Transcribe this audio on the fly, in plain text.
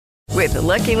With the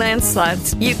Lucky Land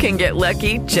Slots, you can get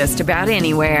lucky just about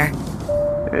anywhere.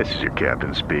 This is your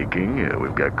captain speaking.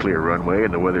 We've got clear runway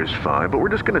and the weather's fine, but we're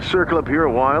just going to circle up here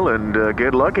a while and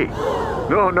get lucky.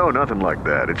 No, nothing like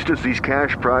that. It's just these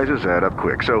cash prizes add up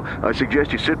quick. So I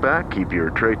suggest you sit back, keep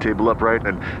your tray table upright,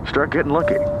 and start getting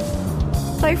lucky.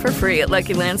 Play for free at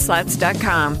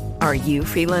LuckyLandSlots.com. Are you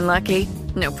feeling lucky?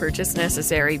 No purchase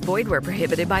necessary. Void where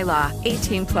prohibited by law.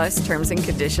 18 plus terms and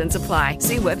conditions apply.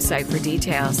 See website for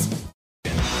details.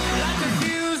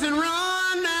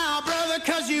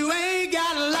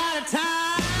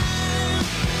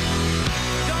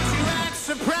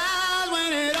 Surprise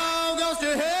when it all goes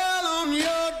to hell on your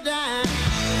dime.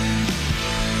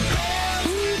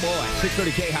 Boy,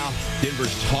 630 K-How,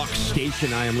 Denver's talk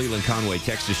station. I am Leland Conway.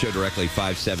 Text the show directly,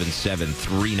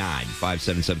 57739.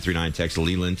 57739. Text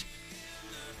Leland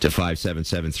to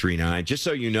 57739. Just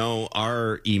so you know,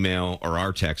 our email, or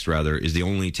our text rather, is the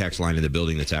only text line in the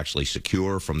building that's actually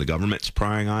secure from the government's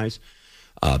prying eyes.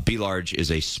 B-Large is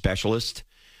a specialist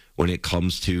when it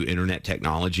comes to internet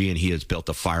technology, and he has built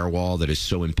a firewall that is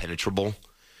so impenetrable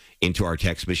into our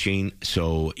text machine,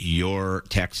 so your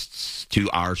texts to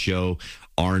our show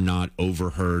are not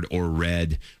overheard or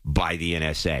read by the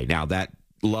NSA. Now, that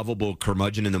lovable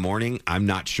curmudgeon in the morning, I'm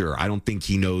not sure. I don't think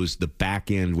he knows the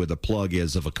back end where the plug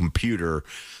is of a computer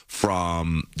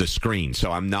from the screen.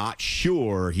 So I'm not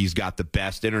sure he's got the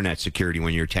best internet security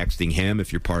when you're texting him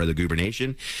if you're part of the Goober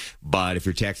Nation. But if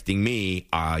you're texting me,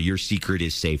 your secret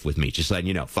is safe with me. Just letting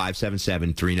you know,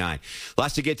 57739.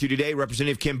 Lots to get to today.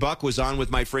 Representative Kim Buck was on with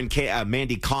my friend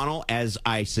Mandy Connell, as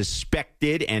I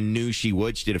suspected and knew she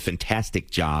would. She did a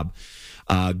fantastic job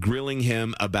grilling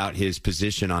him about his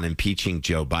position on impeaching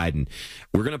Joe Biden.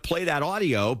 We're going to play that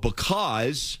audio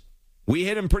because we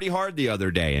hit him pretty hard the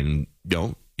other day, and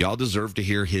y'all deserve to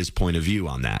hear his point of view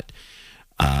on that.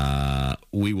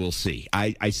 We will see.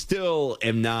 I still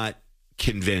am not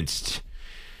convinced.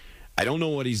 I don't know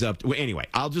what he's up to. Anyway,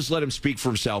 I'll just let him speak for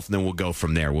himself, and then we'll go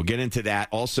from there. We'll get into that.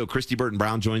 Also, Christy Burton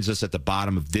Brown joins us at the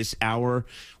bottom of this hour.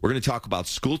 We're going to talk about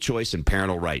school choice and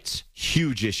parental rights.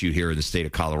 Huge issue here in the state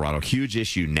of Colorado. Huge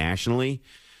issue nationally.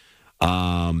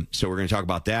 So we're going to talk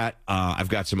about that. I've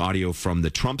got some audio from the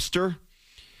Trumpster.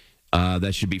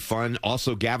 That should be fun.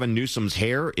 Also, Gavin Newsom's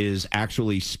hair is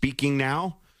actually speaking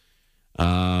now.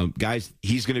 Guys,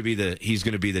 he's going to be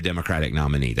the Democratic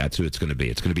nominee. That's who it's going to be.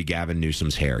 It's going to be Gavin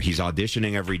Newsom's hair. He's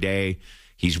auditioning every day.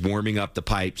 He's warming up the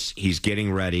pipes. He's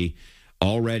getting ready.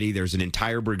 Already, there's an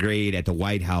entire brigade at the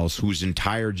White House whose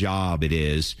entire job it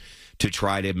is to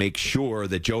try to make sure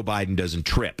that Joe Biden doesn't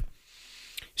trip.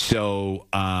 So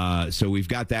we've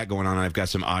got that going on. I've got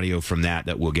some audio from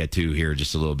that we'll get to here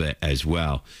just a little bit as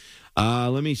well.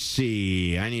 Let me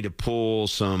see. I need to pull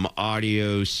some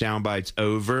audio sound bites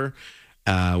over.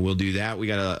 We'll do that. We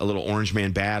got a little Orange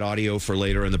Man Bad audio for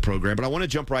later in the program, but I want to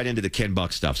jump right into the Ken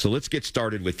Buck stuff. So let's get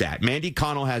started with that. Mandy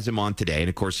Connell has him on today, and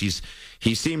of course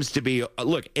he seems to be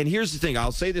look. And here's the thing.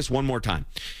 I'll say this one more time.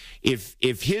 If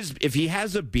he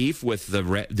has a beef with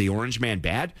the Orange Man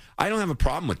Bad, I don't have a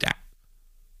problem with that.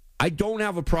 I don't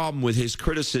have a problem with his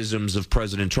criticisms of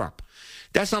President Trump.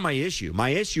 That's not my issue. My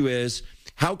issue is,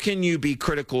 how can you be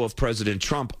critical of President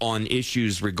Trump on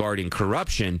issues regarding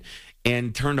corruption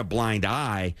and turn a blind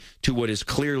eye to what is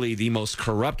clearly the most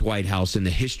corrupt White House in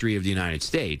the history of the United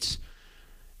States,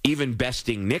 even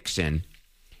besting Nixon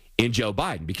in Joe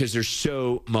Biden, because there's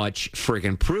so much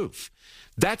friggin' proof.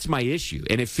 That's my issue,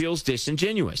 and it feels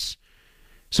disingenuous.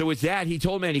 So with that, he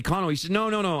told Mandy Connell, he said, no,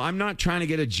 I'm not trying to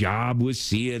get a job with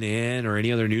CNN or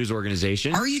any other news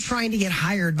organization. Are you trying to get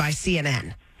hired by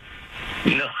CNN?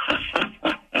 No.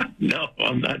 No,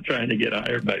 I'm not trying to get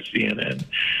hired by CNN.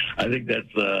 I think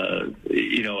that's, a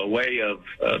way of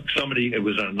somebody. It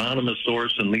was an anonymous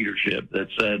source in leadership that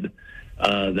said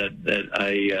that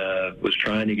I was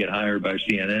trying to get hired by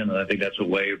CNN, and I think that's a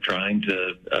way of trying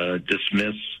to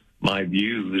dismiss my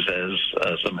views as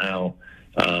somehow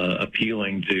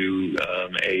appealing to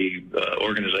a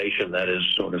organization that is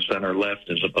sort of center left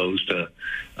as opposed to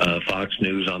Fox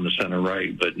News on the center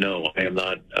right. But no, I am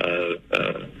not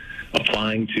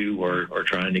applying to or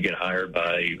trying to get hired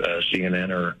by CNN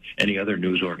or any other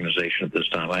news organization at this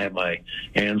time. I have my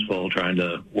hands full trying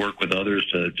to work with others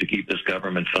to keep this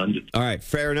government funded. All right,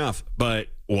 fair enough. But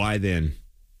why then?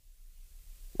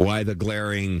 Why the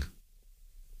glaring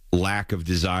lack of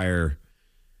desire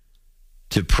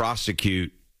to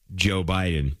prosecute Joe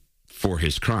Biden for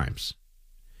his crimes?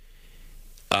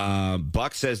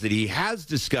 Buck says that he has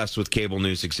discussed with cable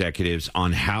news executives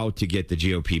on how to get the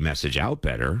GOP message out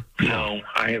better. No,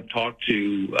 I have talked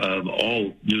to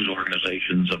all news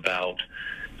organizations about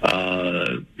how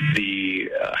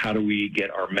do we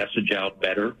get our message out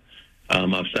better.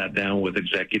 I've sat down with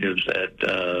executives at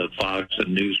Fox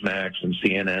and Newsmax and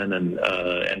CNN and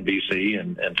NBC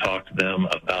and talked to them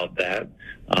about that.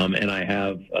 And I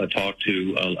have talked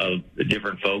to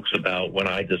different folks about when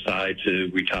I decide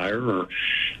to retire or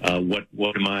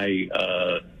what am I,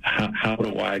 how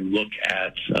do I look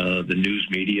at the news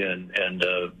media and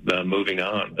moving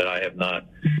on. But I have not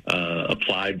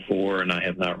applied for and I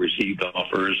have not received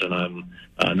offers, and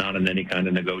I'm not in any kind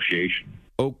of negotiation.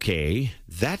 Okay,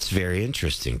 that's very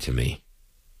interesting to me.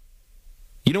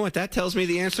 You know what that tells me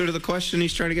the answer to the question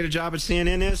he's trying to get a job at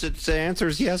CNN is? The answer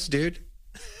is yes, dude.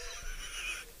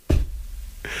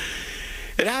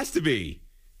 It has to be.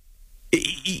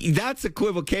 That's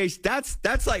equivocation.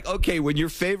 That's like, okay, when your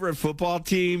favorite football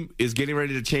team is getting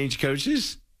ready to change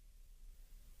coaches.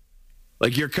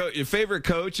 Like your favorite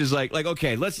coach is like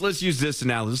okay, let's use this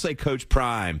analogy. Let's say Coach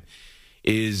Prime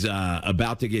is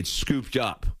about to get scooped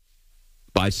up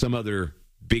by some other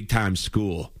big-time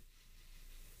school.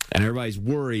 And everybody's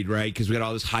worried, right? Because we got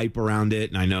all this hype around it.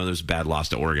 And I know there's a bad loss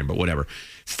to Oregon, but whatever.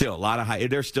 Still, a lot of hype.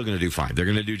 They're still going to do fine. They're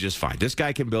going to do just fine. This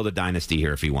guy can build a dynasty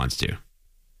here if he wants to.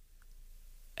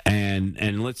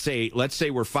 And let's say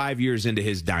we're 5 years into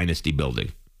his dynasty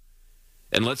building.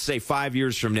 And let's say 5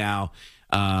 years from now,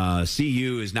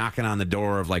 CU is knocking on the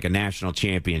door of like a national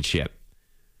championship.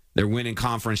 They're winning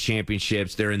conference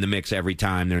championships. They're in the mix every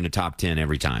time. They're in the top 10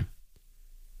 every time.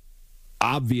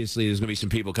 Obviously, there's going to be some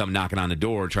people come knocking on the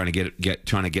door trying to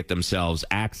get themselves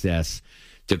access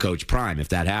to Coach Prime if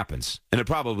that happens. And it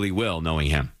probably will, knowing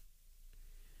him.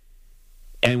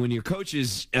 And when your coach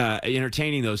is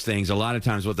entertaining those things, a lot of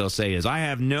times what they'll say is, I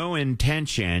have no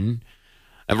intention,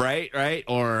 right?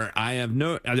 Or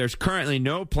there's currently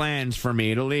no plans for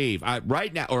me to leave.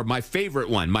 Right now, or my favorite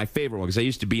one, because I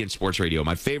used to be in sports radio.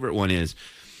 My favorite one is,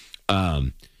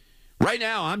 right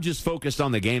now, I'm just focused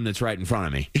on the game that's right in front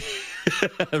of me.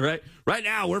 Right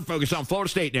now, we're focused on Florida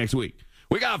State next week.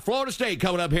 We got Florida State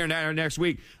coming up here next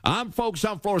week. I'm focused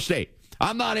on Florida State.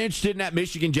 I'm not interested in that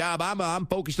Michigan job. I'm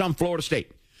focused on Florida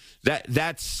State.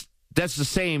 That's the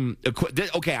same.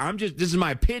 Okay, this is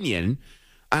my opinion.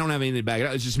 I don't have anything to back it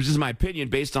up. This is my opinion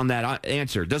based on that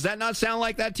answer. Does that not sound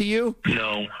like that to you?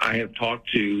 No, I have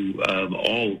talked to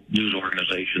all news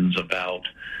organizations about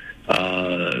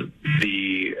how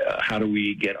do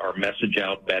we get our message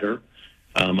out better.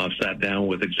 I've sat down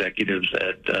with executives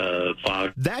at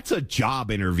Fox. That's a job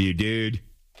interview, dude.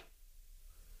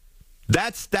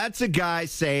 That's a guy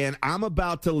saying, I'm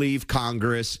about to leave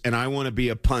Congress and I want to be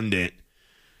a pundit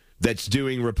that's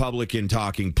doing Republican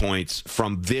talking points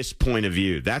from this point of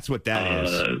view. That's what that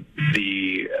is.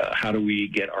 How do we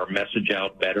get our message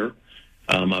out better?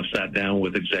 I've sat down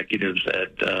with executives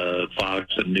at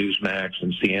Fox and Newsmax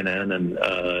and CNN and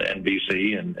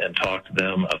NBC and talked to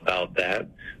them about that.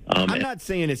 I'm not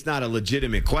saying it's not a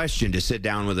legitimate question to sit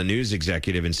down with a news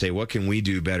executive and say, what can we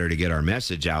do better to get our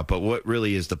message out? But what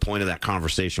really is the point of that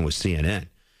conversation with CNN?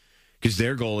 Because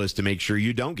their goal is to make sure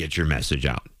you don't get your message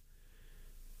out.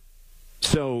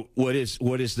 So what is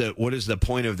the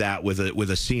point of that with a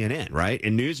CNN, right?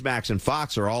 And Newsmax and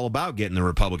Fox are all about getting the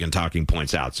Republican talking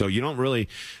points out. So you don't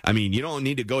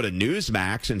need to go to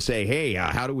Newsmax and say, hey,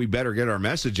 how do we better get our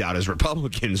message out as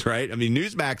Republicans, right? I mean,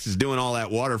 Newsmax is doing all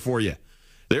that water for you.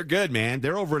 They're good, man.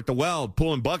 They're over at the well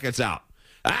pulling buckets out.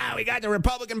 We got the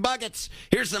Republican buckets.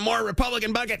 Here's some more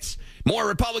Republican buckets. More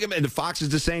Republican. And the Fox is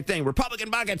the same thing. Republican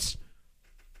buckets.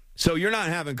 So you're not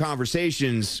having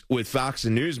conversations with Fox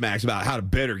and Newsmax about how to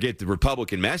better get the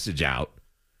Republican message out.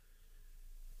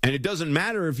 And it doesn't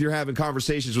matter if you're having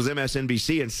conversations with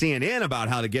MSNBC and CNN about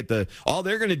how to get all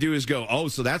they're going to do is go, oh,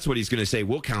 so that's what he's going to say.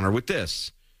 We'll counter with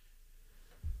this.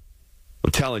 I'm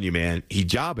telling you, man, he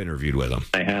job interviewed with him.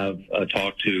 I have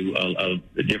talked to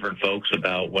different folks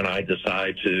about when I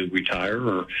decide to retire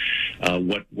or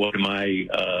what am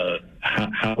I,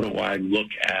 how do I look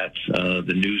at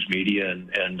the news media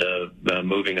and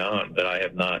moving on. But I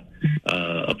have not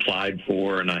applied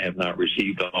for and I have not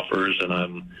received offers, and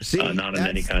I'm not in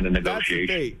any kind of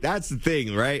negotiation. That's the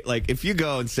thing, right? Like if you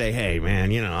go and say, hey,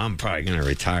 man, I'm probably going to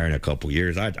retire in a couple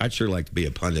years. I'd sure like to be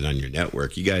a pundit on your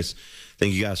network. You guys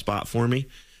think you got a spot for me?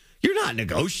 You're not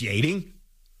negotiating.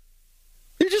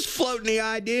 You're just floating the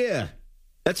idea.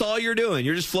 That's all you're doing.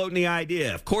 You're just floating the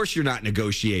idea. Of course you're not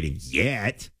negotiating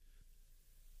yet.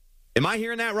 Am I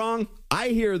hearing that wrong? I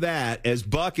hear that as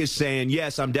Buck is saying,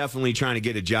 yes, I'm definitely trying to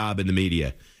get a job in the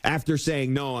media. After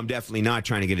saying, no, I'm definitely not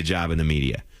trying to get a job in the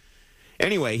media.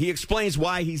 Anyway, he explains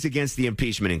why he's against the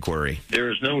impeachment inquiry.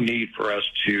 There is no need for us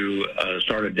to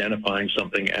start identifying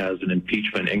something as an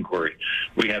impeachment inquiry.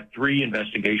 We have 3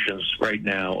 investigations right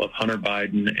now of Hunter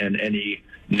Biden and any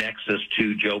nexus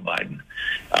to Joe Biden.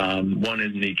 One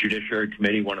in the Judiciary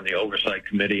Committee, one in the Oversight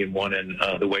Committee, and one in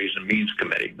the Ways and Means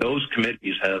Committee. Those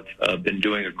committees have been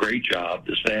doing a great job.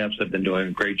 The staffs have been doing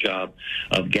a great job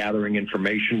of gathering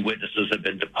information. Witnesses have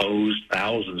been deposed.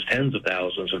 Thousands, tens of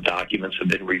thousands of documents have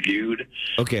been reviewed.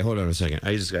 Okay, hold on a second.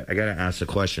 I got to ask a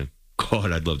question.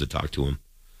 God, I'd love to talk to him.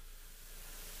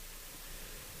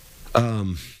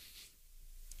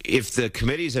 If the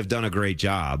committees have done a great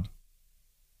job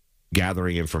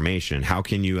gathering information, how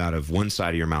can you out of one side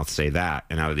of your mouth say that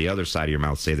and out of the other side of your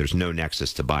mouth say there's no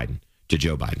nexus to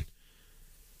Joe Biden?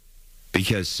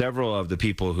 Because several of the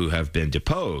people who have been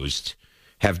deposed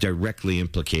have directly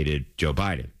implicated Joe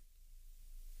Biden.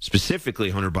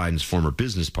 Specifically, Hunter Biden's former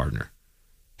business partner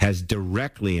has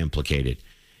directly implicated.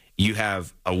 You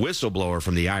have a whistleblower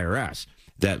from the IRS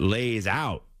that lays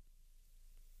out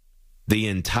the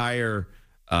entire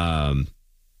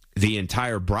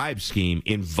bribe scheme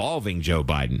involving Joe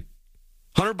Biden.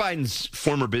 Hunter Biden's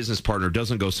former business partner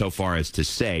doesn't go so far as to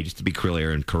say, just to be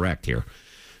clear and correct here,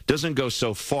 doesn't go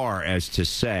so far as to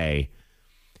say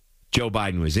Joe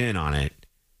Biden was in on it.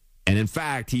 And in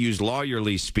fact, he used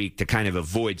lawyerly speak to kind of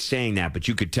avoid saying that, but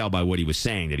you could tell by what he was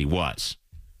saying that he was.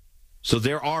 So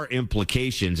there are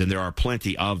implications, and there are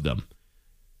plenty of them.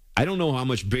 I don't know how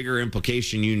much bigger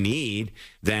implication you need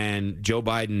than Joe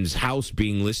Biden's house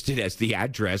being listed as the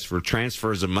address for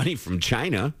transfers of money from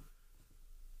China.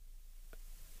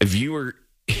 If your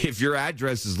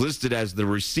address is listed as the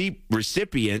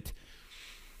recipient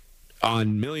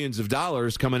on millions of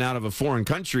dollars coming out of a foreign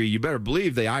country, you better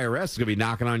believe the IRS is going to be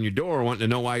knocking on your door wanting to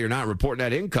know why you're not reporting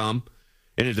that income.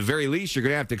 And at the very least, you're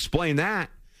going to have to explain that.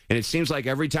 And it seems like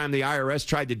every time the IRS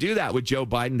tried to do that with Joe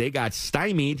Biden, they got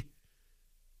stymied.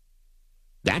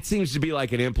 That seems to be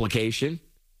like an implication.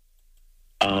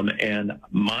 And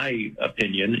my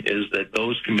opinion is that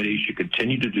those committees should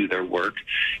continue to do their work.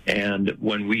 And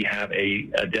when we have a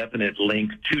definite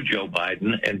link to Joe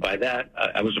Biden, and by that,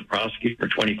 I was a prosecutor for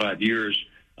 25 years,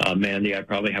 Mandy, I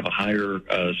probably have a higher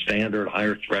standard,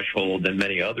 higher threshold than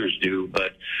many others do.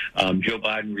 But Joe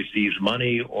Biden receives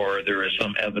money, or there is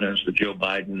some evidence that Joe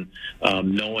Biden,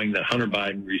 knowing that Hunter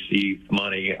Biden received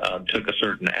money, took a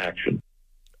certain action.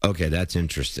 Okay, that's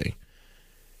interesting.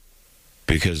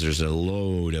 Because there's a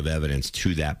load of evidence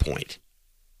to that point.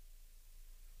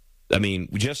 I mean,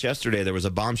 just yesterday there was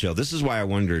a bombshell. This is why I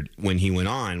wondered when he went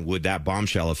on, would that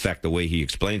bombshell affect the way he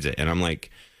explains it? And I'm like,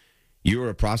 you're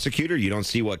a prosecutor. You don't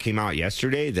see what came out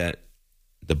yesterday, that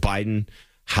the Biden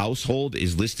household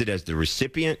is listed as the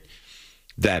recipient,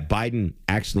 that Biden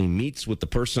actually meets with the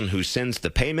person who sends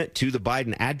the payment to the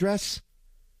Biden address,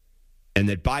 and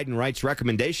that Biden writes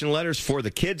recommendation letters for the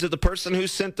kids of the person who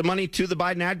sent the money to the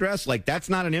Biden address. Like, that's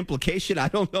not an implication. I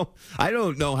don't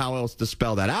know how else to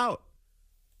spell that out.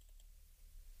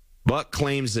 Buck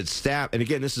claims that staff, and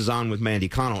again, this is on with Mandy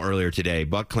Connell earlier today.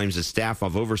 Buck claims the staff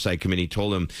of Oversight Committee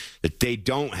told him that they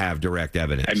don't have direct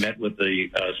evidence. I met with the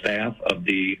staff of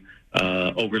the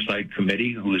Oversight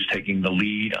Committee, who is taking the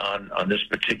lead on this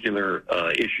particular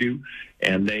issue,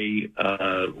 and they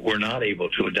were not able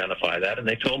to identify that. And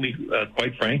they told me,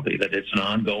 quite frankly, that it's an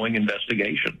ongoing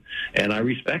investigation, and I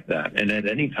respect that. And at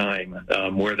any time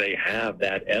where they have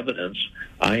that evidence,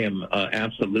 I am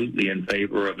absolutely in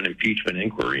favor of an impeachment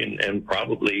inquiry, and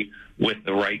probably with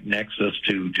the right nexus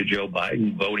to Joe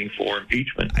Biden voting for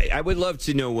impeachment. I would love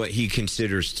to know what he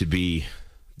considers to be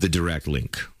the direct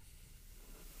link.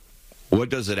 What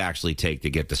does it actually take to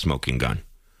get the smoking gun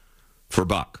for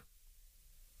Buck?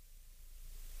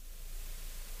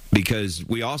 Because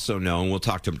we also know, and we'll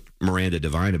talk to Miranda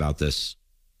Devine about this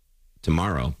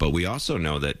tomorrow, but we also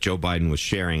know that Joe Biden was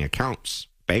sharing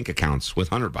bank accounts with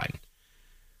Hunter Biden.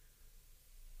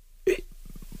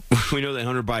 We know that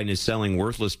Hunter Biden is selling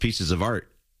worthless pieces of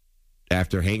art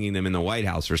after hanging them in the White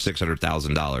House for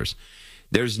 $600,000.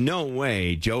 There's no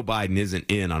way Joe Biden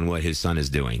isn't in on what his son is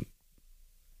doing.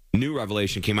 New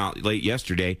revelation came out late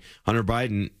yesterday. Hunter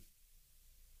Biden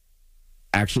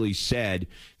actually said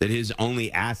that his only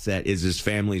asset is his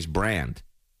family's brand.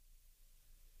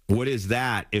 What is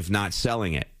that if not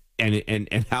selling it?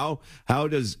 And how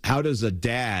does a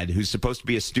dad who's supposed to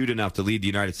be astute enough to lead the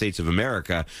United States of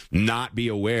America not be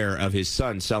aware of his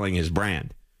son selling his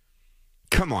brand?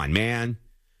 Come on, man.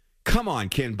 Come on,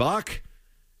 Ken Buck.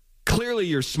 Clearly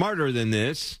you're smarter than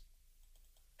this.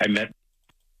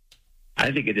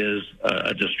 I think it is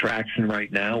a distraction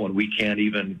right now when we can't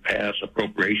even pass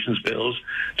appropriations bills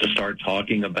to start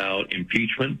talking about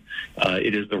impeachment.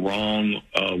 It is the wrong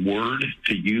word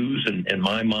to use in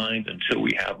my mind until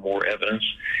we have more evidence.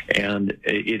 And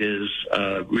it is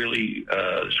really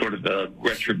sort of a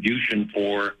retribution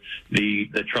for the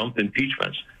Trump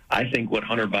impeachments. I think what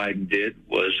Hunter Biden did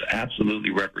was absolutely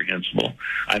reprehensible.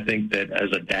 I think that as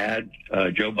a dad,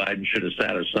 Joe Biden should have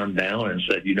sat his son down and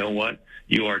said, you know what?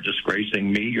 You are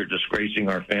disgracing me. You're disgracing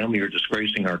our family. You're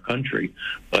disgracing our country.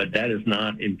 But that is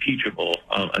not impeachable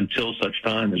until such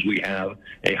time as we have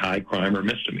a high crime or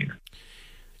misdemeanor.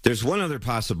 There's one other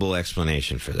possible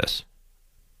explanation for this,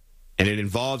 and it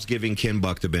involves giving Ken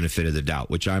Buck the benefit of the doubt,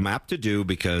 which I'm apt to do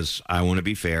because I want to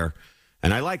be fair,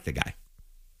 and I like the guy.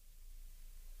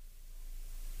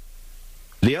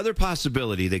 The other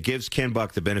possibility that gives Ken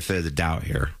Buck the benefit of the doubt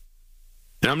here,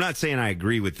 and I'm not saying I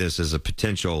agree with this as a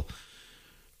potential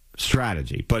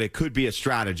strategy, but it could be a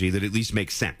strategy that at least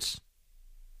makes sense,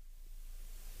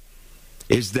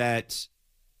 is that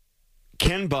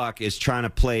Ken Buck is trying to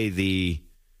play the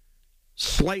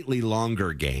slightly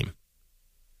longer game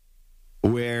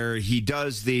where he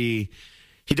does the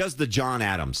John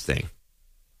Adams thing.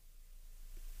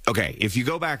 Okay, if you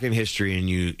go back in history and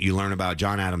you learn about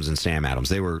John Adams and Sam Adams,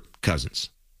 they were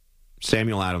cousins.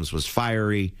 Samuel Adams was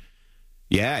fiery.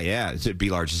 Yeah.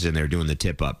 B. Large is in there doing the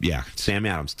tip up. Yeah, Sam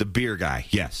Adams, the beer guy.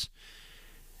 Yes.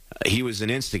 He was an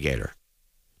instigator.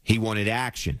 He wanted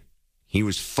action. He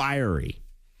was fiery.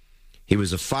 He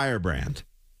was a firebrand.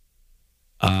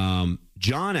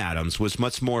 John Adams was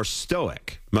much more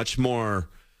stoic, much more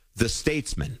the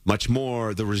statesman, much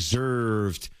more the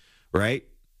reserved, right?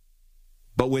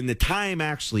 But when the time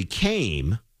actually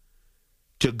came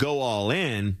to go all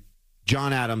in,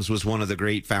 John Adams was one of the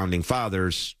great founding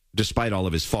fathers, despite all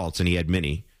of his faults, and he had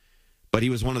many. But he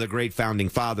was one of the great founding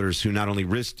fathers who not only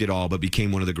risked it all, but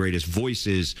became one of the greatest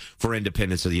voices for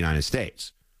independence of the United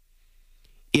States.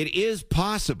 It is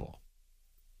possible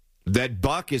that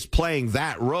Buck is playing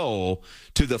that role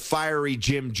to the fiery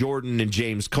Jim Jordan and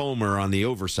James Comer on the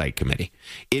Oversight Committee.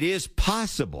 It is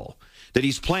possible that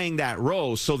he's playing that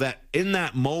role so that in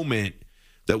that moment,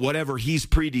 that whatever he's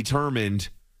predetermined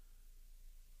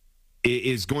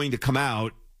is going to come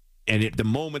out, and at the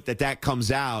moment that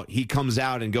comes out, he comes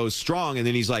out and goes strong, and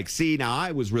then he's like, see, now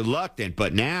I was reluctant,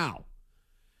 but now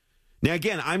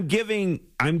again, I'm giving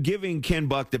Ken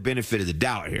Buck the benefit of the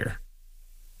doubt here.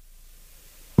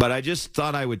 But I just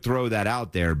thought I would throw that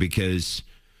out there because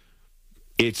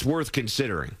it's worth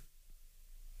considering.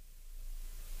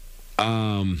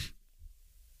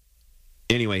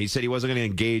 Anyway, he said he wasn't going to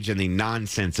engage in the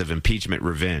nonsense of impeachment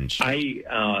revenge. I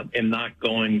am not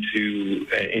going to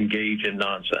engage in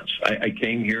nonsense. I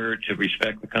came here to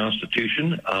respect the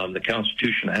Constitution. The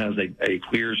Constitution has a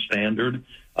clear standard.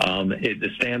 The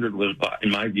standard was,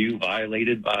 in my view,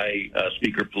 violated by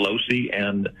Speaker Pelosi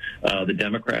and the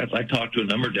Democrats. I talked to a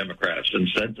number of Democrats and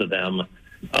said to them,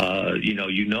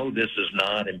 this is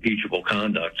not impeachable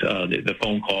conduct, the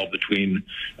phone call between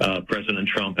President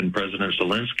Trump and President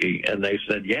Zelensky. And they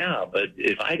said, yeah, but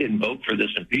if I didn't vote for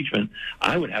this impeachment,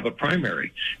 I would have a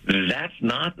primary. That's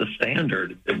not the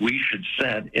standard that we should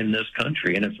set in this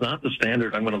country. And it's not the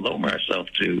standard I'm going to lower myself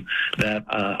to, that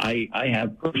I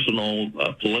have personal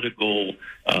political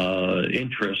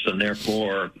interests, and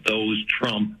therefore those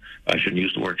trump, I shouldn't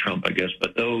use the word Trump, I guess,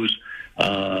 but those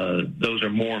are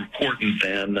more important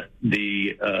than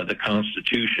the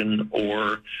Constitution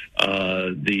or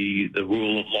the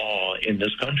rule of law in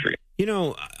this country. You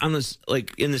know, on this,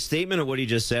 like in the statement of what he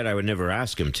just said, I would never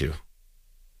ask him to.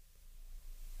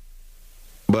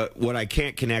 But what I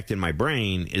can't connect in my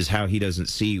brain is how he doesn't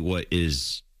see what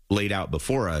is laid out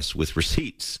before us with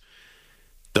receipts.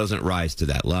 Doesn't rise to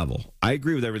that level. I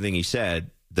agree with everything he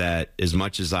said, that as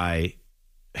much as I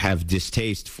have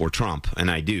distaste for Trump, and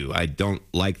I do. I don't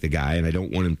like the guy, and I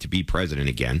don't want him to be president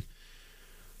again.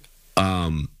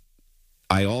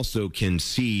 I also can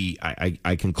see,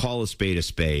 I can call a spade a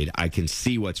spade. I can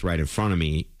see what's right in front of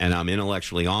me, and I'm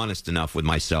intellectually honest enough with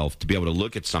myself to be able to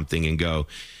look at something and go,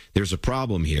 there's a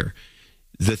problem here.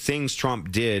 The things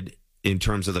Trump did in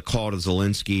terms of the call to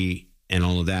Zelensky and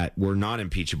all of that were not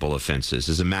impeachable offenses.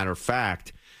 As a matter of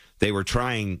fact, they were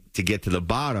trying to get to the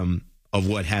bottom of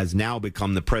what has now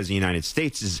become the President of the United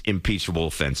States' impeachable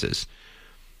offenses.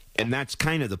 And that's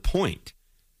kind of the point.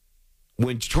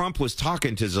 When Trump was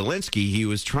talking to Zelensky, he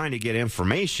was trying to get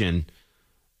information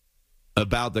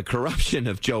about the corruption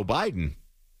of Joe Biden,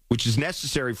 which is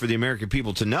necessary for the American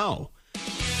people to know.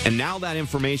 And now that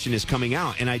information is coming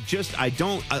out. And I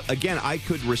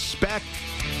could respect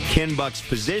Ken Buck's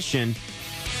position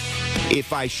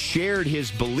if I shared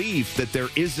his belief that there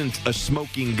isn't a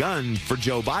smoking gun for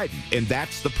Joe Biden. And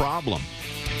that's the problem.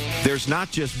 There's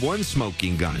not just one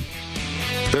smoking gun.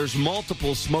 There's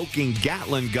multiple smoking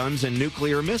Gatling guns and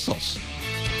nuclear missiles.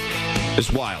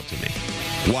 It's wild to me.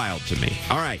 Wild to me.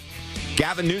 All right.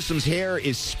 Gavin Newsom's hair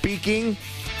is speaking.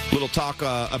 Little talk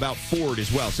about Ford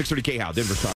as well. 630 KHOW,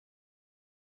 Denver's Talk.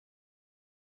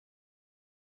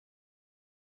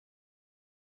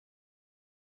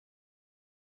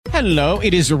 Hello,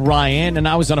 it is Ryan, and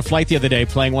I was on a flight the other day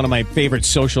playing one of my favorite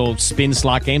social spin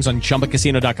slot games on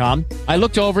ChumbaCasino.com. I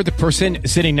looked over at the person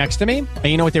sitting next to me, and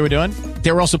you know what they were doing?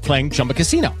 They were also playing Chumba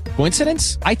Casino.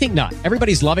 Coincidence? I think not.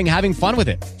 Everybody's loving having fun with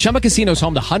it. Chumba Casino is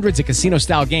home to hundreds of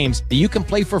casino-style games that you can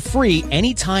play for free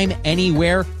anytime,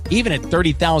 anywhere, even at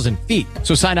 30,000 feet.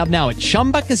 So sign up now at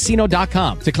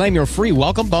ChumbaCasino.com to claim your free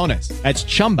welcome bonus. That's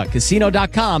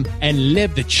ChumbaCasino.com and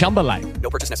live the Chumba life. No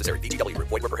purchase necessary. VGW.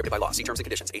 Void where prohibited by law. See terms and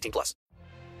conditions. 18+.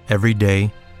 Every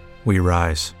day, we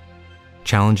rise,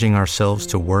 challenging ourselves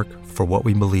to work for what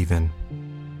we believe in.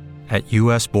 At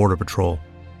U.S. Border Patrol,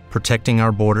 protecting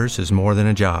our borders is more than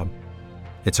a job.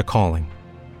 It's a calling.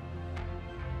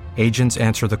 Agents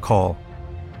answer the call,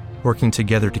 working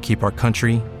together to keep our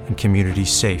country and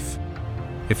communities safe.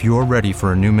 If you're ready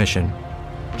for a new mission,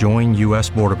 join U.S.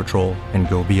 Border Patrol and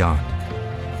go beyond.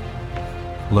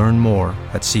 Learn more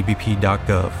at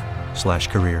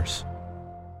cbp.gov/careers.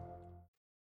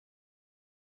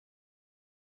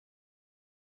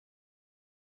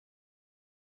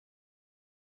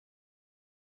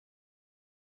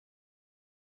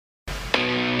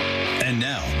 And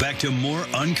now, back to more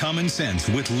Uncommon Sense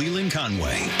with Leland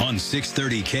Conway on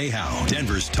 630 KHOW,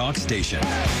 Denver's talk station.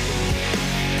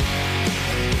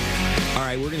 All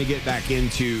right, we're going to get back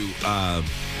into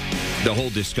the whole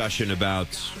discussion about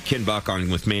Ken Buck on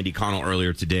with Mandy Connell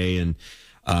earlier today and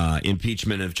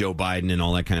impeachment of Joe Biden and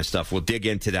all that kind of stuff. We'll dig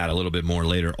into that a little bit more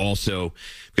later. Also,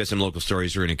 we've got some local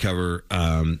stories we're going to cover.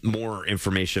 More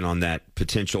information on that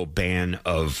potential ban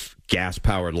of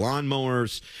gas-powered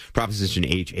lawnmowers, Proposition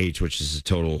HH, which is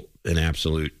an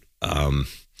absolute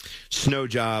snow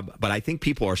job. But I think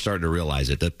people are starting to realize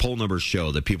it. The poll numbers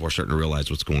show that people are starting to realize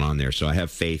what's going on there. So I have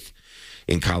faith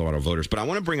in Colorado voters. But I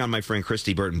want to bring on my friend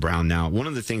Christy Burton Brown now. One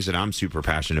of the things that I'm super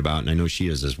passionate about, and I know she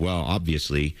is as well,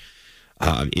 obviously,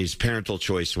 is parental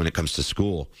choice when it comes to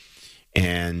school.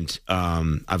 And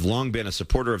I've long been a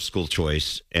supporter of school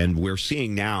choice, and we're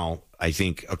seeing now, I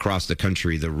think, across the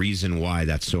country, the reason why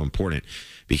that's so important.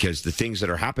 Because the things that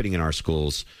are happening in our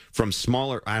schools, from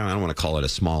smaller, I don't want to call it a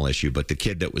small issue, but the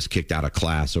kid that was kicked out of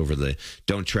class over the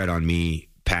 "Don't Tread on Me"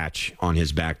 patch on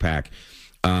his backpack,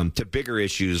 to bigger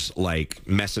issues like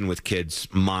messing with kids'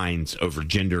 minds over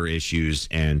gender issues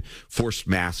and forced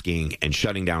masking and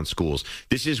shutting down schools.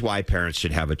 This is why parents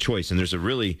should have a choice. And there's a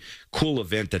really cool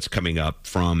event that's coming up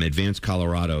from Advanced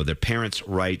Colorado, the Parents'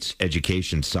 Rights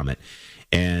Education Summit.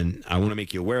 And I want to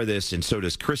make you aware of this, and so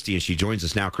does Christy, and she joins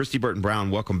us now. Christy Burton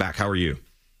Brown, welcome back. How are you?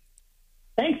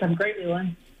 Thanks. I'm great,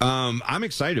 Leland. I'm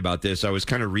excited about this. I was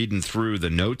kind of reading through the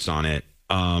notes on it.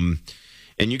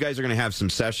 And you guys are going to have some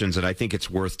sessions that I think it's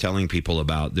worth telling people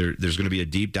about. There's going to be a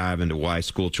deep dive into why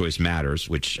school choice matters,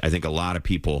 which I think a lot of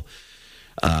people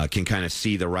can kind of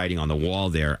see the writing on the wall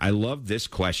there. I love this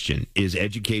question. Is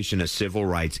education a civil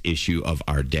rights issue of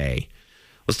our day?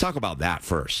 Let's talk about that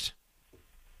first.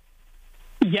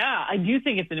 Yeah, I do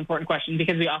think it's an important question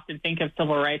because we often think of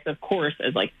civil rights, of course,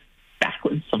 as like back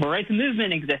when the civil rights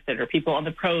movement existed, or people on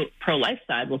the pro-life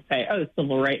side will say, oh,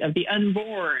 civil right of the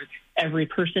unborn, every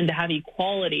person to have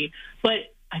equality.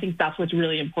 But I think that's what's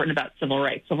really important about civil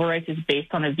rights. Civil rights is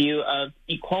based on a view of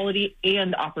equality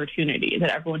and opportunity, that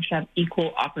everyone should have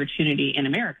equal opportunity in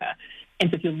America.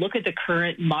 And so if you look at the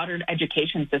current modern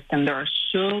education system, there are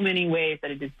so many ways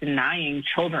that it is denying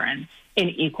children an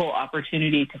equal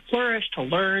opportunity to flourish, to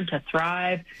learn, to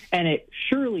thrive. And it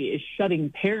surely is shutting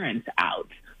parents out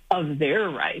of their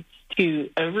rights to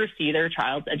oversee their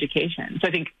child's education. So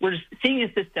I think we're just seeing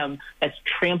a system that's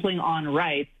trampling on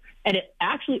rights. And it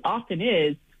actually often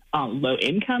is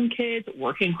low-income kids,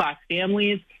 working-class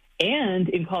families, and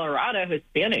in Colorado,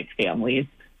 Hispanic families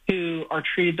who are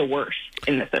treated the worst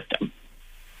in the system.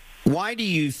 Why do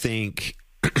you think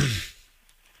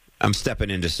I'm stepping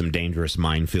into some dangerous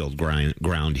minefield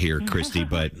ground here, Christy?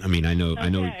 But I mean, I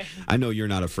know you're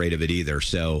not afraid of it either.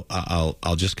 So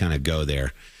I'll just kind of go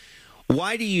there.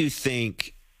 Why do you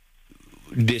think,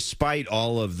 despite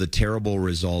all of the terrible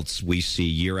results we see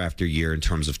year after year in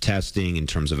terms of testing, in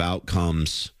terms of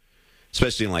outcomes,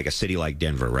 especially in like a city like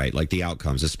Denver, right? Like the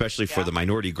outcomes, especially for the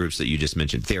minority groups that you just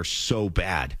mentioned, they're so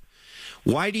bad.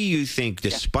 Why do you think,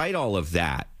 despite all of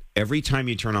that, every time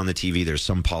you turn on the TV, there's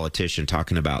some politician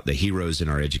talking about the heroes in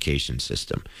our education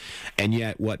system? And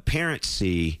yet what parents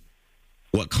see,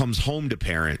 what comes home to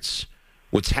parents,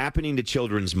 what's happening to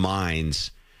children's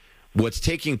minds, what's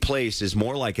taking place is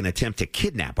more like an attempt to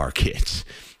kidnap our kids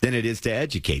than it is to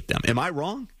educate them. Am I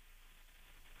wrong?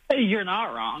 You're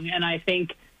not wrong. And I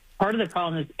think part of the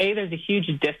problem is, there's a huge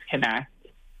disconnect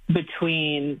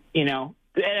between, and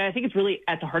I think it's really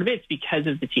at the heart of it, it's because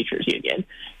of the teachers union.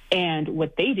 And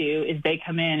what they do is they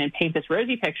come in and paint this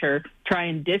rosy picture, try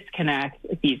and disconnect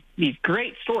these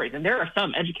great stories. And there are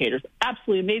some educators,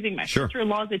 absolutely amazing. My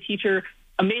sister-in-law is a teacher,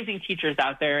 amazing teachers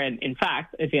out there. And in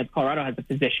fact, Advanced Colorado has a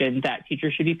position that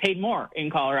teachers should be paid more in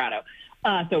Colorado.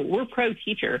 So we're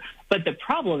pro-teacher. But the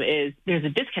problem is there's a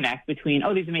disconnect between,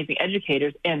 these amazing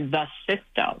educators and the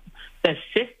system. The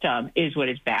system is what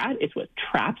is bad. It's what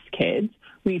traps kids.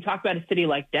 When you talk about a city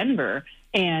like Denver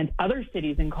and other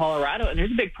cities in Colorado, and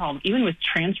there's a big problem even with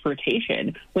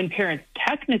transportation, when parents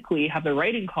technically have the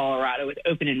right in Colorado with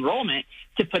open enrollment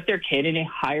to put their kid in a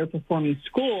higher performing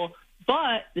school,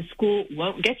 but the school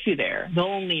won't get you there. They'll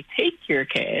only take your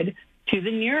kid to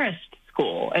the nearest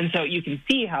school. And so you can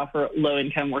see how for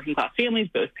low-income working-class families,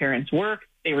 both parents work,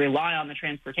 they rely on the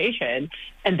transportation,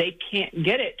 and they can't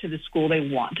get it to the school they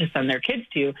want to send their kids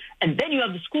to. And then you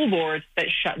have the school boards that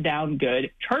shut down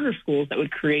good charter schools that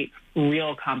would create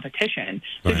real competition.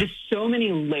 There's just so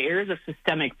many layers of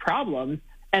systemic problems,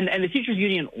 and the teachers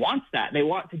union wants that. They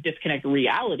want to disconnect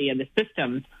reality and the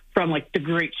systems from like the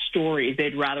great stories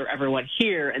they'd rather everyone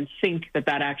hear and think that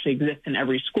actually exists in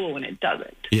every school when it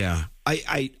doesn't. Yeah.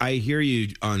 I hear you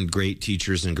on great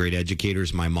teachers and great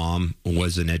educators. My mom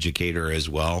was an educator as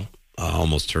well,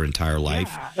 almost her entire life.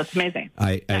 Yeah, that's amazing.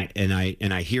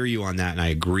 I hear you on that, and I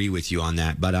agree with you on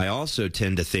that. But I also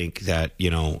tend to think that,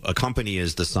 a company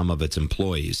is the sum of its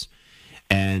employees.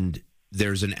 And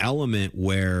there's an element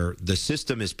where the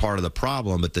system is part of the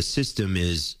problem, but the system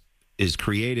is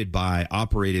created by,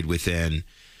 operated within,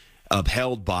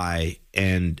 upheld by,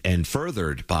 and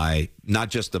furthered by not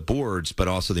just the boards, but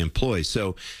also the employees.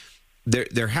 So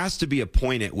there has to be a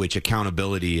point at which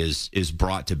accountability is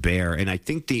brought to bear. And I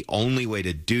think the only way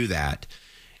to do that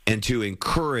and to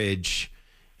encourage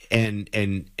and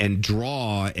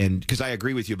draw, and because I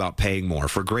agree with you about paying more.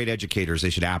 For great educators, they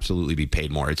should absolutely be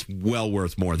paid more. It's well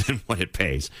worth more than what it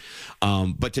pays.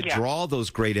 But to draw those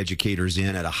great educators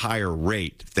in at a higher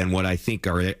rate than what I think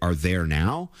are there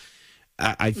now,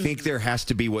 I think there has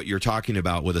to be what you're talking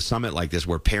about with a summit like this,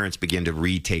 where parents begin to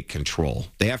retake control.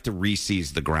 They have to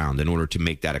re-seize the ground in order to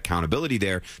make that accountability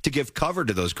there, to give cover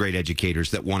to those great educators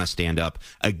that want to stand up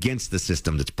against the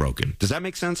system that's broken. Does that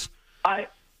make sense?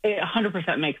 It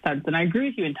 100% makes sense. And I agree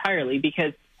with you entirely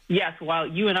because, yes, while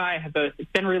you and I have both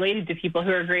been related to people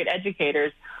who are great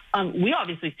educators, we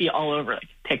obviously see all over like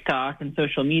TikTok and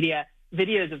social media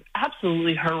videos of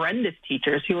absolutely horrendous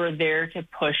teachers who are there to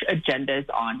push agendas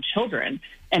on children.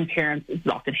 And parents, it's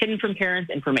often hidden from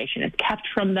parents, information is kept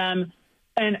from them.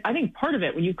 And I think part of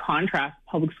it, when you contrast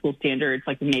public school standards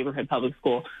like the neighborhood public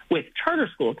school with charter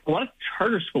schools, a lot of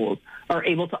charter schools are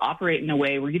able to operate in a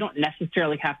way where you don't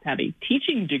necessarily have to have a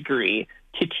teaching degree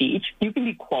to teach. You can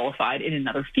be qualified in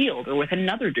another field or with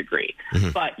another degree.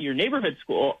 Mm-hmm. But your neighborhood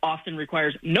school often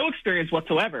requires no experience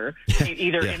whatsoever,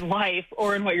 either in life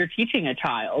or in what you're teaching a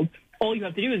child. All you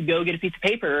have to do is go get a piece of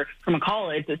paper from a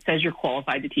college that says you're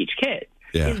qualified to teach kids.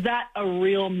 Yeah. Is that a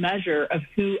real measure of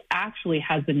who actually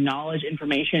has the knowledge,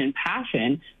 information, and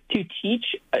passion to teach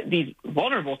these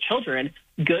vulnerable children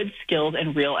good skills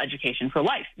and real education for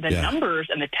life? The numbers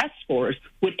and the test scores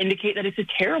would indicate that it's a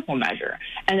terrible measure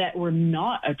and that we're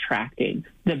not attracting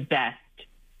the best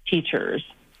teachers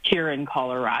here in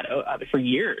Colorado. For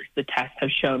years, the tests have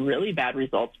shown really bad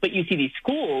results, but you see these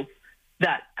schools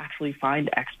that actually find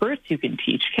experts who can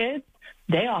teach kids.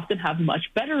 They often have much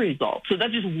better results. So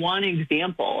that's just one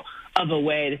example of a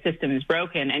way the system is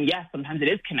broken. And yes, sometimes it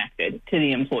is connected to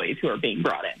the employees who are being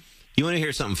brought in. You want to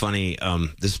hear something funny?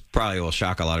 This probably will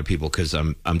shock a lot of people because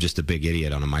I'm just a big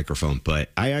idiot on a microphone. But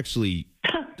I actually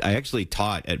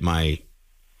taught at my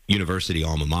university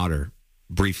alma mater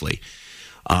briefly.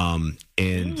 And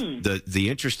the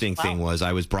interesting thing was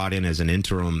I was brought in as an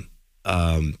interim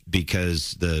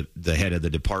because the head of the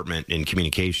department in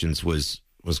communications was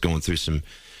going through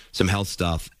some health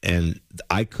stuff, and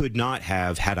I could not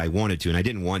have had I wanted to, and I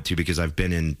didn't want to because I've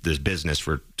been in this business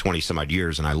for 20 some odd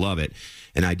years and I love it,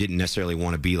 and I didn't necessarily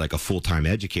want to be like a full-time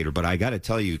educator. But I got to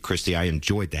tell you, Christy, I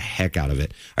enjoyed the heck out of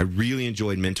it. I really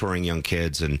enjoyed mentoring young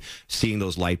kids and seeing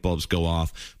those light bulbs go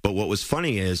off. But what was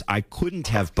funny is I couldn't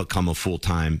have become a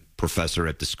full-time professor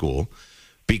at the school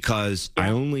because I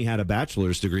only had a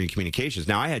bachelor's degree in communications.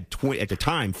 Now, I had, at the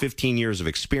time, 15 years of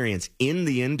experience in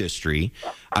the industry.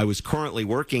 I was currently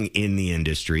working in the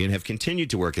industry and have continued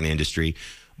to work in the industry,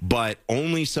 but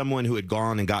only someone who had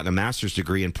gone and gotten a master's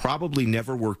degree and probably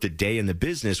never worked a day in the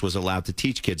business was allowed to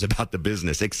teach kids about the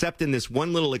business, except in this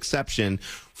one little exception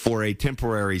for a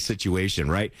temporary situation,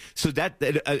 right? So I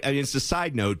mean, it's a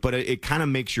side note, but it kind of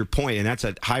makes your point, and that's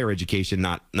a higher education,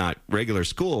 not regular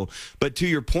school. But to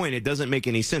your point, it doesn't make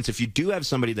any sense. If you do have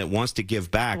somebody that wants to give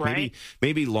back,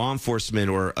 maybe law enforcement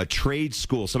or a trade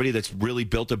school, somebody that's really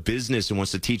built a business and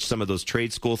wants to teach some of those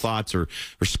trade school thoughts or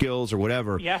skills or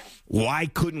whatever, why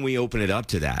couldn't we open it up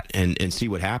to that and see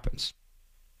what happens?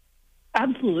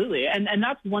 Absolutely. And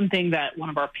that's one thing that one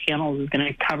of our panels is going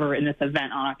to cover in this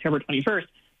event on October 21st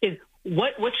is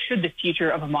what should the future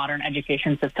of a modern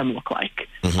education system look like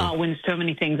when so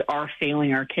many things are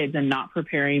failing our kids and not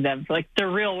preparing them for like the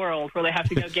real world where they have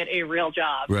to go get a real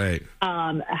job. Right.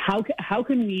 How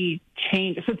can we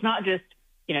change? So it's not just,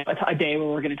 a day where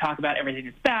we're going to talk about everything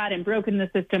that's bad and broken in the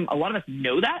system. A lot of us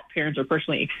know that. Parents are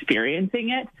personally experiencing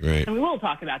it. Right. And we will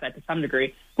talk about that to some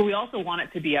degree. But we also want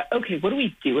it to be okay, what do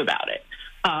we do about it?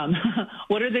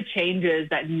 What are the changes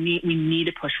that we need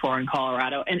to push for in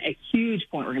Colorado? And a huge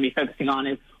point we're going to be focusing on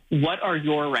is what are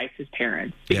your rights as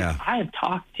parents? Because I have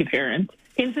talked to parents.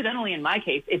 Incidentally, in my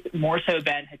case, it's more so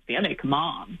been Hispanic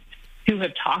moms who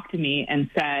have talked to me and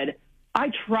said, I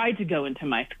tried to go into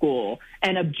my school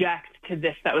and object to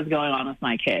this that was going on with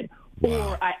my kid.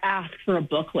 Or I asked for a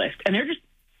book list. And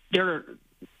their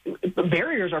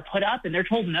barriers are put up and they're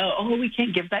told, no, we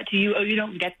can't give that to you. Oh, you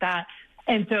don't get that.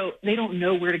 And so they don't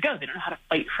know where to go. They don't know how to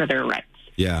fight for their rights.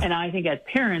 Yeah. And I think as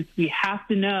parents, we have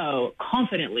to know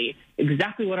confidently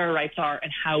exactly what our rights are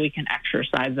and how we can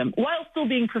exercise them while still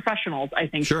being professionals, I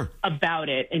think, about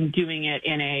it and doing it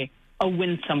in a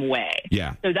winsome way.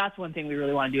 Yeah. So that's one thing we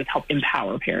really want to do is help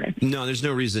empower parents. No, there's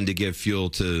no reason to give fuel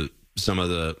to some of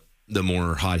the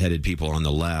more hot-headed people on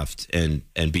the left and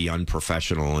be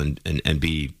unprofessional and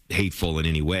be hateful in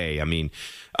any way. I mean,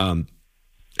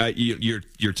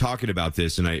 you're talking about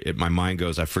this, and my mind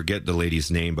goes, I forget the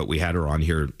lady's name, but we had her on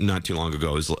here not too long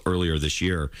ago. It was earlier this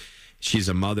year. She's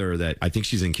a mother that I think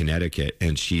she's in Connecticut,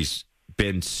 and she's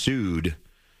been sued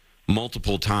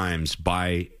multiple times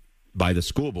by the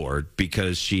school board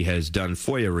because she has done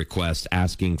FOIA requests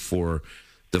asking for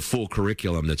the full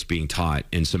curriculum that's being taught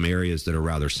in some areas that are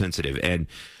rather sensitive. And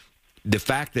the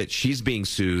fact that she's being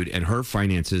sued and her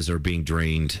finances are being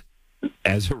drained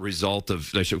as a result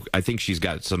of, I think she's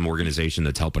got some organization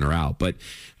that's helping her out. But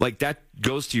like that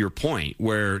goes to your point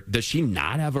where does she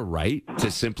not have a right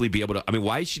to simply be able to, I mean,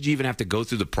 why should you even have to go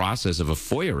through the process of a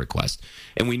FOIA request?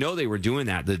 And we know they were doing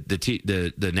that.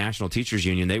 The National Teachers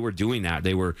Union, they were doing that.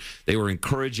 They were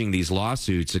encouraging these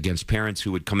lawsuits against parents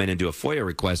who would come in and do a FOIA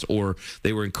request, or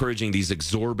they were encouraging these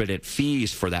exorbitant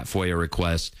fees for that FOIA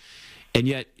request. And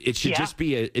yet it should just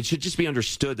be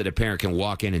understood that a parent can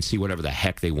walk in and see whatever the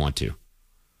heck they want to.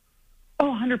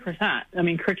 Oh, 100%. I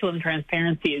mean, curriculum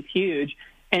transparency is huge.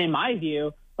 And in my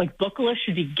view, like book lists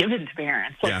should be given to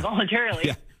parents voluntarily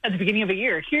at the beginning of a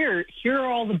year. Here are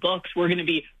all the books we're going to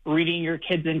be reading your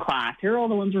kids in class. Here are all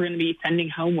the ones we're going to be sending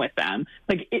home with them.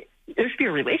 Like there should be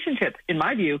a relationship, in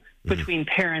my view, between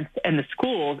parents and the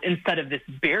schools instead of this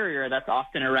barrier that's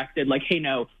often erected like, hey,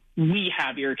 no, we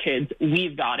have your kids.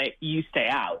 We've got it. You stay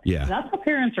out. Yeah. That's how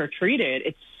parents are treated.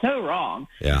 It's so wrong.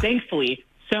 Yeah. Thankfully,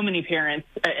 so many parents,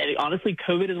 honestly,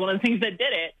 COVID is one of the things that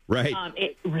did it. Right.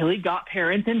 It really got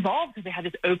parents involved because they had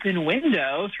this open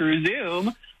window through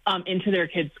Zoom into their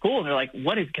kids' school. And they're like,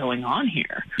 what is going on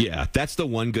here? Yeah, that's the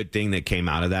one good thing that came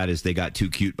out of that is they got too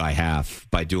cute by half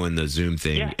by doing the Zoom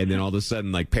thing. Yeah. And then all of a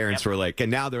sudden, like, parents were like,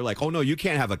 and now they're like, oh, no, you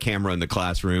can't have a camera in the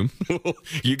classroom.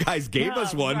 You guys gave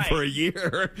us one for a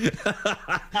year.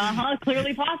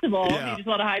 Clearly possible. You just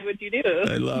want to hide what you do.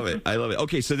 I love it.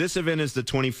 Okay, so this event is the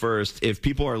 21st. If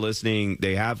people are listening,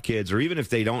 they have kids, or even if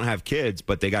they don't have kids,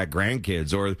 but they got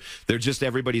grandkids, or they're just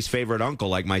everybody's favorite uncle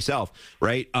like myself,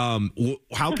 right?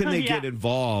 How can they get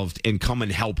involved and come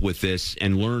and help with this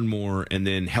and learn more and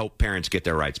then help parents get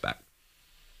their rights back?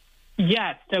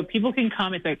 Yes, so people can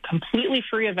come. It's a completely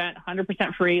free event,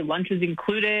 100% free. Lunch is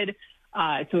included.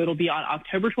 So it'll be on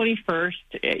October 21st,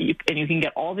 and you can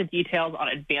get all the details on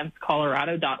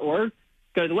advancedcolorado.org.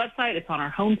 Go to the website. It's on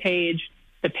our homepage,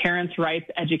 the Parents' Rights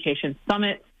Education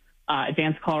Summit,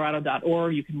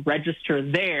 advancedcolorado.org. You can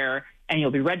register there, and you'll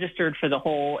be registered for the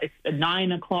whole. It's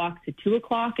 9 o'clock to 2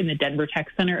 o'clock in the Denver Tech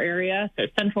Center area, so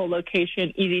central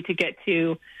location, easy to get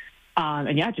to.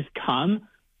 Just come,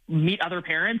 meet other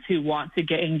parents who want to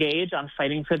get engaged on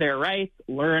fighting for their rights,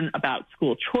 learn about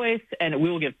school choice, and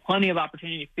we will give plenty of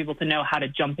opportunity for people to know how to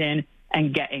jump in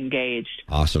and get engaged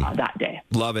that day.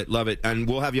 Love it. And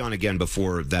we'll have you on again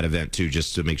before that event, too,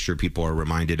 just to make sure people are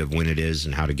reminded of when it is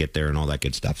and how to get there and all that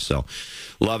good stuff. So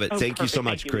love it. Thank you so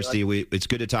much, Christy. It's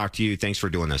good to talk to you. Thanks for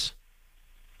doing this.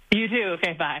 You too.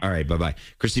 Okay, bye. All right, bye-bye.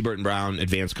 Christy Burton Brown,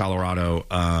 Advanced Colorado.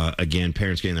 Again,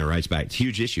 parents getting their rights back. It's a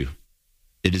huge issue.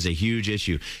 It is a huge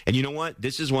issue. And you know what?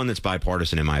 This is one that's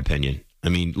bipartisan, in my opinion. I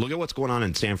mean, look at what's going on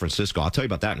in San Francisco. I'll tell you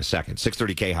about that in a second.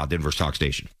 630 KHOW, Denver's talk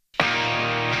station. Boy,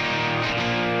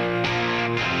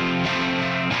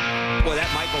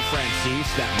 that Michael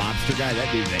Francis, that mobster guy,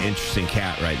 that dude's an interesting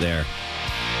cat right there.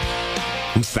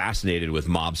 I'm fascinated with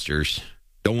mobsters.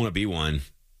 Don't want to be one.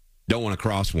 Don't want to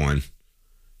cross one.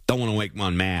 Don't want to make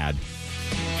one mad.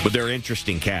 But they're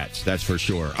interesting cats, that's for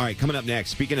sure. All right, coming up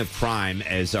next, speaking of crime,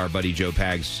 as our buddy Joe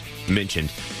Pags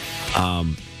mentioned,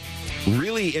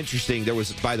 really interesting. There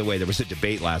was a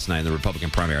debate last night in the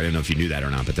Republican primary. I don't know if you knew that or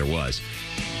not, but there was.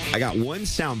 I got one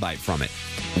soundbite from it.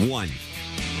 One.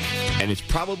 And it's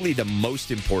probably the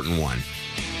most important one.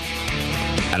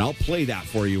 And I'll play that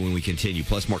for you when we continue.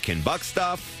 Plus more Ken Buck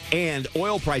stuff. And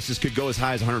oil prices could go as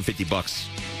high as $150.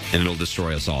 And it'll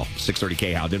destroy us all.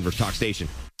 630 KHOW, Denver's talk station.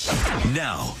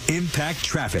 Now, Impact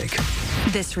Traffic.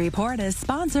 This report is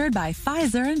sponsored by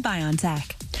Pfizer and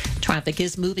BioNTech. Traffic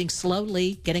is moving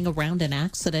slowly, getting around an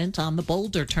accident on the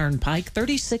Boulder Turnpike,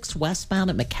 36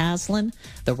 westbound at McCaslin.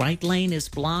 The right lane is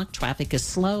blocked. Traffic is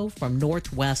slow from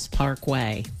Northwest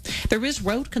Parkway. There is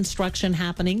road construction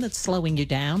happening that's slowing you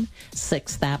down.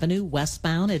 6th Avenue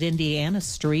westbound at Indiana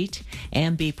Street.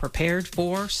 And be prepared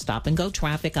for stop-and-go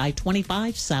traffic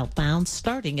I-25 southbound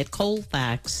starting at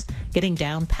Colfax, getting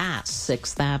down past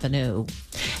 6th Avenue.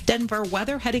 Denver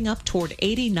weather heading up toward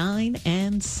 89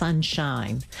 and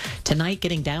sunshine. Tonight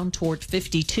getting down toward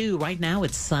 52. Right now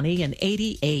it's sunny and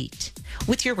 88.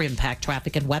 With your Impact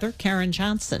Traffic and Weather, Karen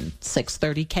Johnson,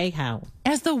 630 KHOW.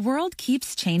 As the world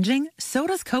keeps changing, so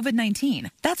does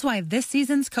COVID-19. That's why this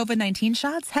season's COVID-19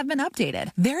 shots have been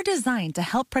updated. They're designed to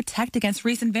help protect against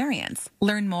recent variants.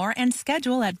 Learn more and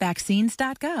schedule at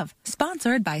vaccines.gov.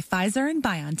 Sponsored by Pfizer and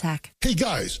BioNTech. Hey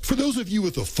guys, for those of you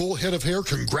with a full head of hair,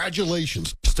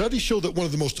 congratulations. Studies show that one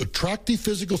of the most attractive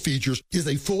physical features is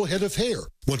a full head of hair.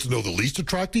 Want to know the least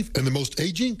attractive and the most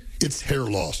aging? It's hair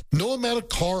loss. No amount of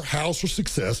car, house, or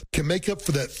success can make up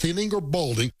for that thinning or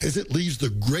balding, as it leaves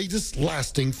the greatest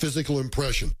lasting physical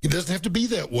impression. It doesn't have to be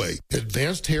that way.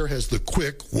 Advanced Hair has the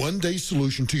quick, one-day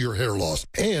solution to your hair loss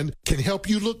and can help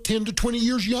you look 10 to 20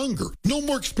 years younger. No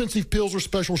more expensive pills or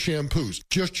special shampoos.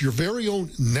 Just your very own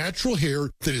natural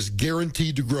hair that is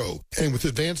guaranteed to grow. And with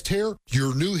Advanced Hair,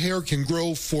 your new hair can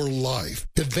grow for life.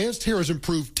 Advanced Hair has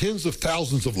improved tens of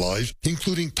thousands of lives,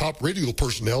 including top radio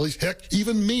personalities, heck,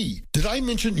 even me. Did I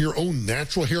mention your own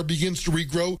natural hair begins to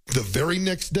regrow the very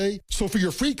next day? So for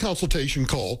your free consultation,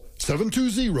 call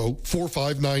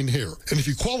 720-459-HAIR. And if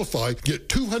you qualify, get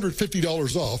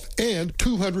 $250 off and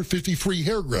 250 free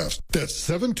hair grafts. That's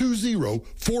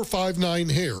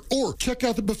 720-459-HAIR. Or check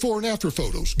out the before and after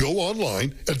photos. Go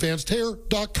online,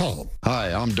 advancedhair.com.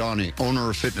 Hi, I'm Donnie,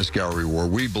 owner of Fitness Gallery, where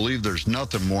we believe there's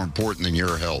nothing more important than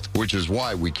your health, which is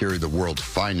why we carry the world's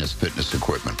finest fitness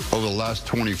equipment. Over the last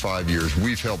 25 years,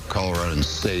 we've helped Coloradans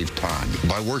save time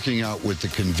by working out with the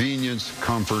convenience,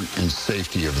 comfort, and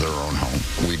safety of their own home.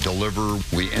 We deliver,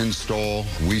 we install,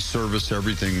 we service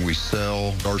everything we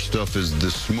sell. Our stuff is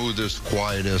the smoothest,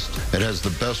 quietest. It has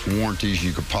the best warranties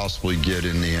you could possibly get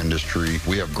in the industry.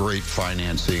 We have great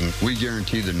financing. We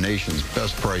guarantee the nation's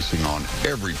best pricing on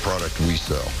every product we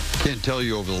sell. Can't tell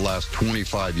you over the last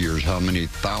 25 years how many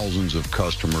thousands of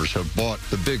customers have bought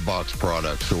the big box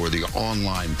products or the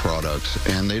online products,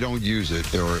 and they don't use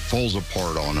it or it falls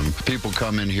apart on them. People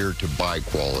come in here to buy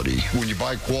quality. When you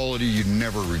buy quality, you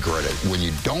never regret it. When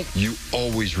you don't, you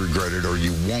always regret it or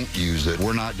you won't use it.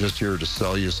 We're not just here to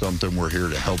sell you something. We're here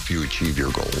to help you achieve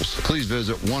your goals. Please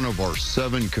visit one of our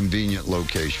 7 convenient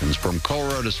locations from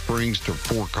Colorado Springs to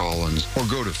Fort Collins or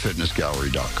go to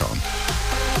fitnessgallery.com.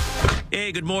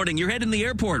 Hey, good morning. You're heading to the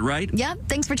airport, right? Yep,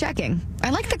 thanks for checking. I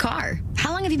like the car.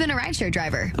 How long have you been a rideshare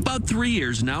driver? About 3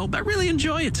 years now. I really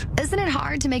enjoy it. Isn't it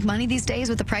hard to make money these days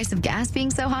with the price of gas being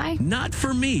so high? Not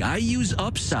for me. I use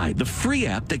Upside, the free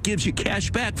app that gives you cash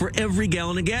back for every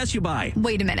gallon of gas you buy.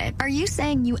 Wait a minute. Are you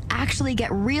saying you actually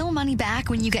get real money back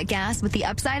when you get gas with the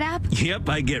Upside app? Yep,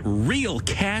 I get real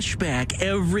cash back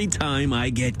every time I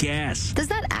get gas. Does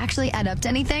that actually add up to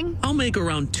anything? I'll make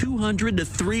around $200 to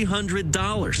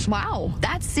 $300. Wow,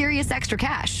 that's serious extra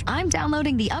cash. I'm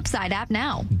downloading the Upside app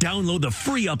now. Download the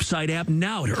free Upside app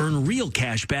now to earn real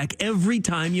cash back every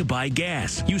time you buy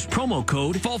gas. Use promo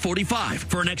code FALL45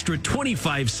 for an extra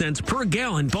 25 cents per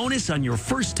gallon bonus on your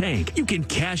first tank. You can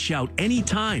cash out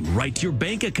anytime right to your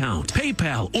bank account,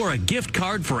 PayPal, or a gift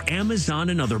card for Amazon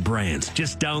and other brands.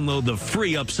 Just download the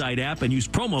free Upside app and use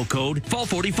promo code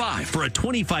FALL45 for a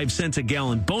 25 cents a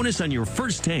gallon bonus on your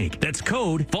first tank. That's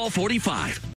code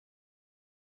FALL45.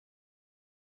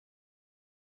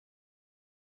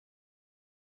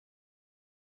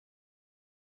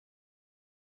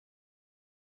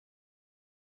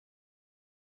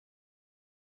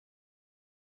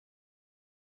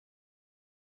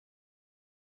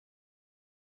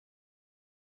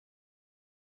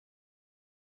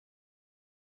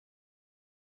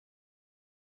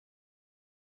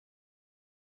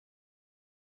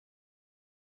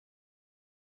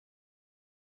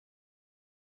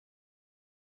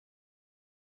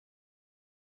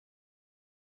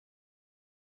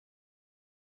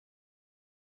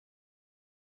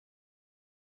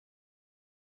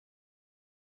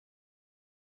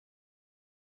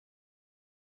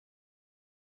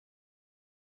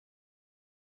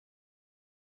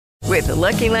 With the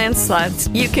Lucky Land Slots,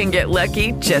 you can get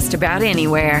lucky just about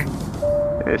anywhere.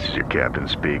 This is your captain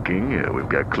speaking. We've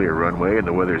got clear runway and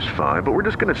the weather's fine, but we're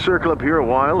just going to circle up here a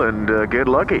while and get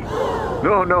lucky.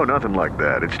 No, nothing like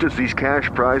that. It's just these cash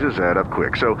prizes add up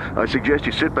quick. So I suggest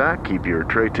you sit back, keep your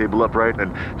tray table upright,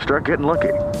 and start getting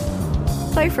lucky.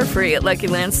 Play for free at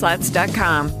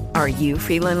LuckyLandSlots.com. Are you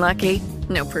feeling lucky?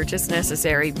 No purchase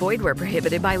necessary. Void where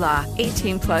prohibited by law.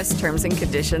 18 plus terms and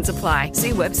conditions apply.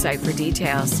 See website for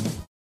details.